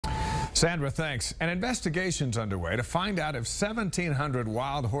Sandra, thanks. An investigation's underway to find out if 1,700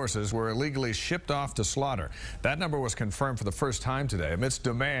 wild horses were illegally shipped off to slaughter. That number was confirmed for the first time today amidst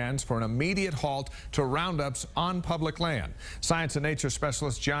demands for an immediate halt to roundups on public land. Science and nature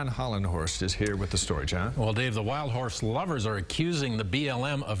specialist John Hollenhorst is here with the story. John? Well, Dave, the wild horse lovers are accusing the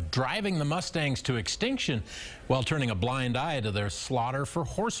BLM of driving the Mustangs to extinction while turning a blind eye to their slaughter for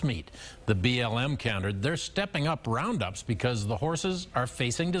horse meat. The BLM countered they're stepping up roundups because the horses are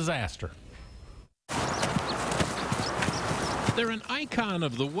facing disaster. They're an icon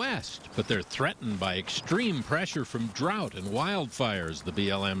of the West, but they're threatened by extreme pressure from drought and wildfires, the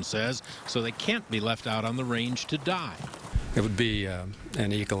BLM says, so they can't be left out on the range to die. It would be an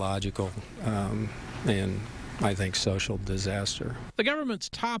ecological and, I think, social disaster. The government's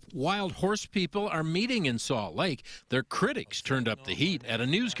top wild horse people are meeting in Salt Lake. Their critics turned up the heat at a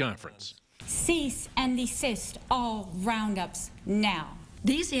news conference. Cease and desist all roundups now.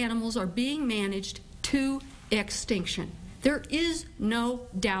 These animals are being managed to extinction. There is no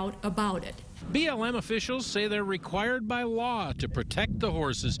doubt about it. BLM officials say they're required by law to protect the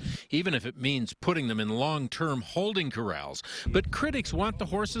horses, even if it means putting them in long-term holding corrals. But critics want the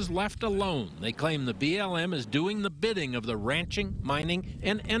horses left alone. They claim the BLM is doing the bidding of the ranching, mining,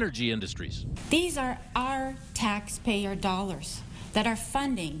 and energy industries. These are our taxpayer dollars that are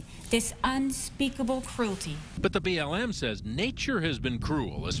funding this unspeakable cruelty. But the BLM says nature has been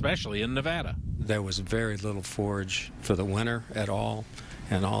cruel, especially in Nevada. There was very little forage for the winter at all,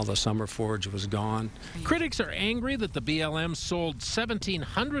 and all the summer forage was gone. Critics are angry that the BLM sold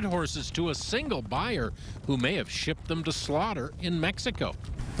 1,700 horses to a single buyer who may have shipped them to slaughter in Mexico.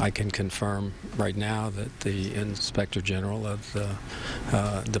 I can confirm right now that the Inspector General of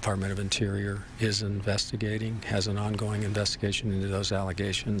the Department of Interior is investigating, has an ongoing investigation into those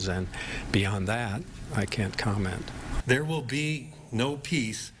allegations, and beyond that, I can't comment. There will be no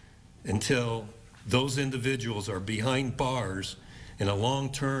peace until those individuals are behind bars in a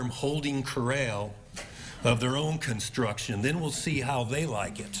long-term holding corral of their own construction. Then we'll see how they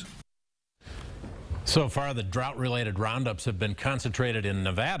like it. So far, the drought-related roundups have been concentrated in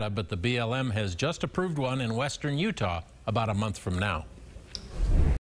Nevada, but the BLM has just approved one in western Utah about a month from now.